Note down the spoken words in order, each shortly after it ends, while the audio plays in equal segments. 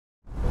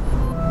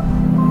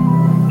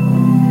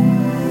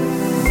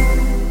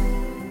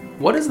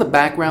What is the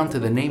background to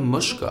the name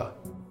Mushka?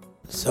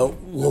 So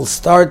we'll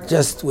start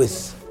just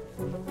with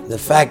the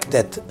fact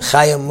that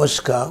Chaya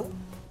Mushka,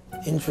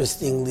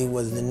 interestingly,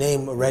 was the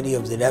name already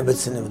of the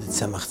Rebbetzin of the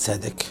Tzemach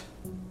Tzedek,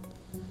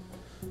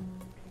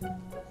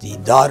 the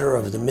daughter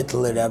of the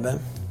Mittler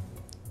Rebbe.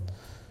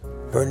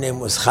 Her name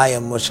was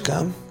Chaya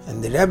Mushka,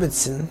 and the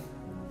Rebbetzin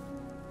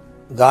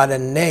got a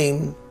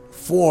name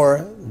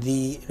for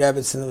the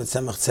Rebbetzin of the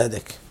Tzemach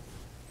Tzedek.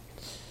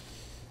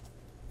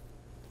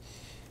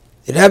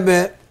 The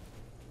Rebbe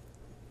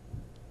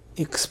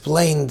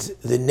explained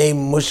the name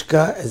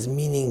Mushka as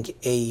meaning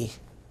a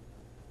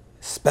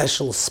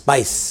special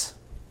spice,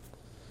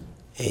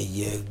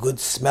 a good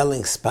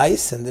smelling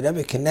spice, and the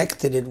Rebbe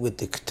connected it with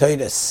the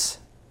Ktoides.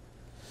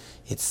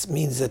 It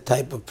means a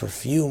type of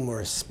perfume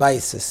or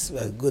spice,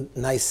 a good,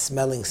 nice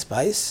smelling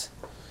spice.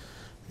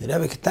 The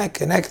Rebbe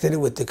connected it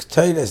with the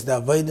Ktoides, the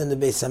Avodah in the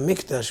Beis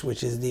HaMikdash,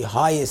 which is the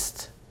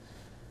highest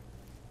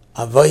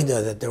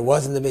Avodah that there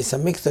was in the Beis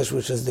HaMikdash,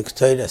 which was the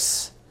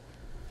Ktoides.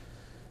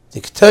 The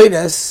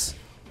Ktoides,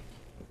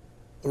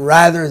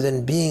 rather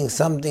than being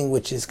something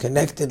which is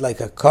connected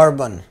like a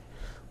carbon,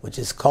 which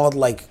is called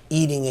like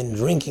eating and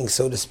drinking,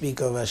 so to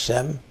speak, of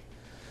Hashem,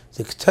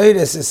 the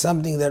Ktoides is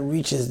something that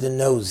reaches the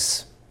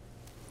nose.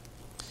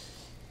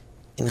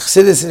 In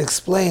Chassidus it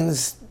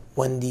explains,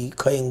 when the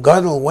Kohen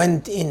Gadol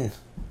went in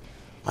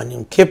on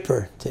Yom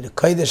Kippur to the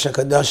Kodesh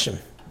HaKadoshim,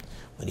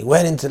 when he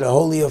went into the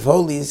Holy of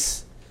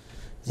Holies,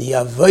 the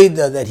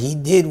Avodah that he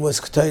did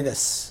was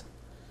Ktoides.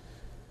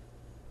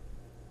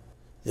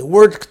 The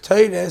word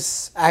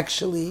Ktoides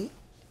actually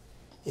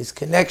is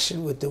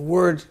connection with the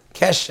word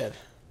Kesher,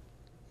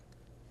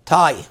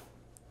 tie.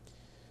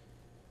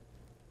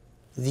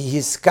 The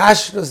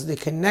Hiskashrus, the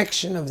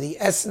connection of the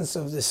essence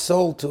of the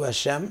soul to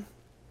Hashem,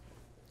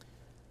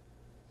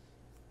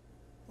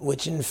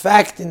 which in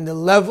fact in the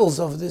levels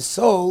of the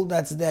soul,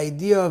 that's the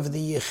idea of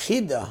the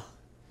Yechida,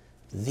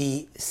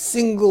 the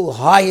single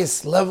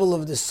highest level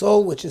of the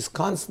soul, which is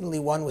constantly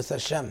one with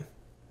Hashem.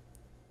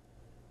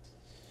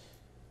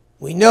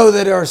 We know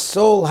that our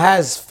soul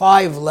has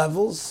 5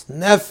 levels: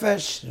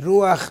 Nefesh,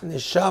 Ruach,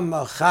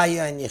 Neshama,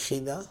 Chaya, and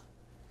Yechida.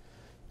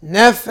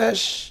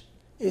 Nefesh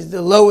is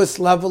the lowest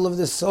level of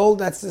the soul.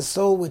 That's the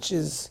soul which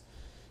is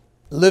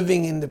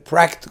living in the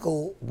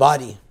practical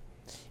body.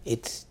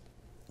 It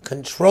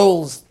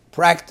controls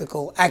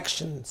practical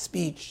action,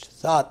 speech,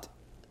 thought.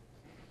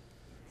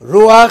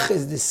 Ruach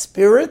is the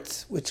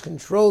spirit which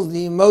controls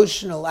the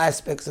emotional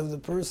aspects of the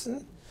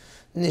person.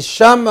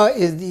 Neshama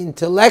is the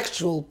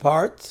intellectual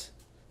part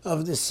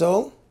of the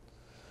soul.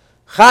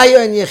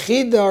 Chaya and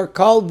Yechida are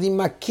called the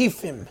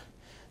Makifim.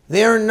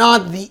 They are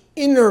not the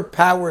inner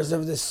powers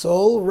of the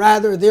soul,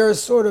 rather they are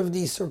sort of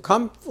the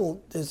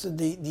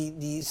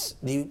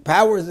the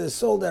powers of the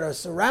soul that are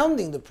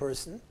surrounding the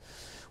person,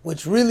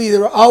 which really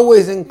they're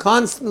always and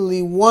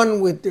constantly one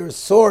with their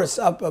source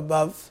up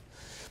above,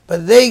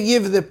 but they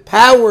give the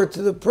power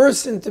to the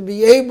person to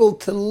be able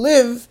to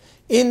live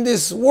in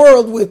this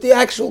world with the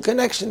actual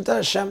connection to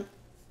Hashem.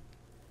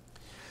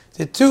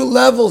 The 2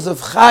 levels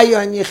of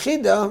Chaya and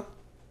Yechida.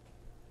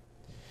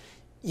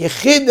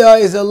 Yechida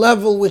is a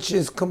level which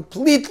is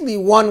completely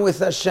one with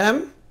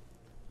Hashem.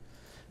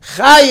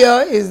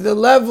 Chaya is the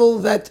level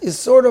that is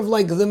sort of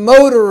like the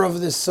motor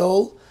of the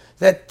soul,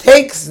 that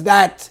takes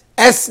that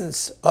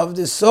essence of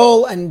the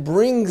soul and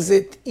brings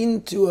it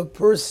into a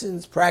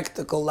person's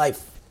practical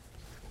life.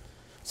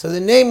 So the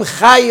name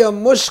Chaya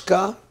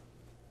Mushka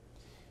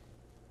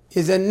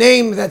is a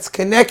name that's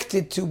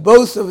connected to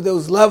both of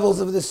those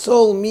levels of the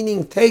soul,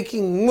 meaning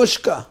taking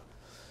Mushka,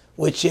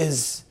 which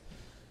is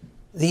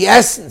the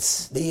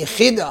essence, the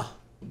Yechida,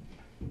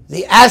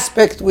 the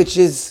aspect which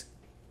is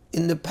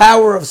in the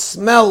power of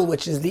smell,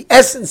 which is the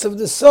essence of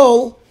the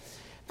soul,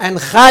 and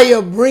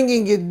Chaya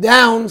bringing it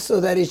down so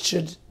that it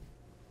should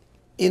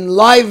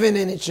enliven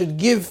and it should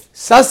give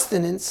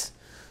sustenance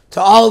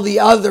to all the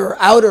other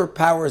outer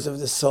powers of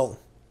the soul.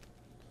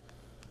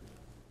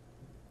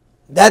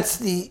 That's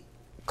the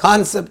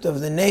concept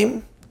of the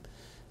name,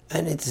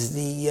 and it's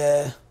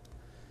the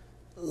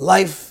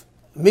life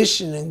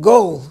mission and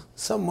goal,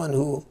 someone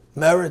who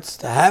merits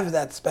to have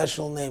that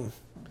special name,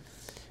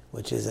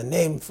 which is a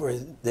name for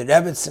the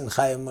Rebbetzin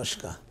Chaya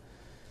Mushka,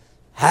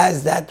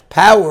 has that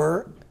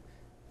power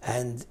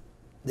and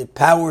the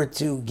power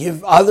to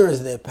give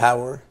others their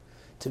power,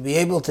 to be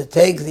able to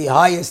take the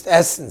highest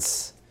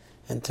essence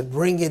and to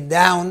bring it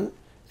down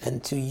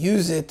and to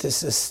use it to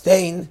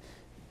sustain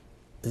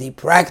the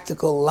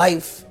practical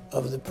life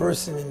of the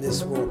person in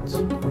this world.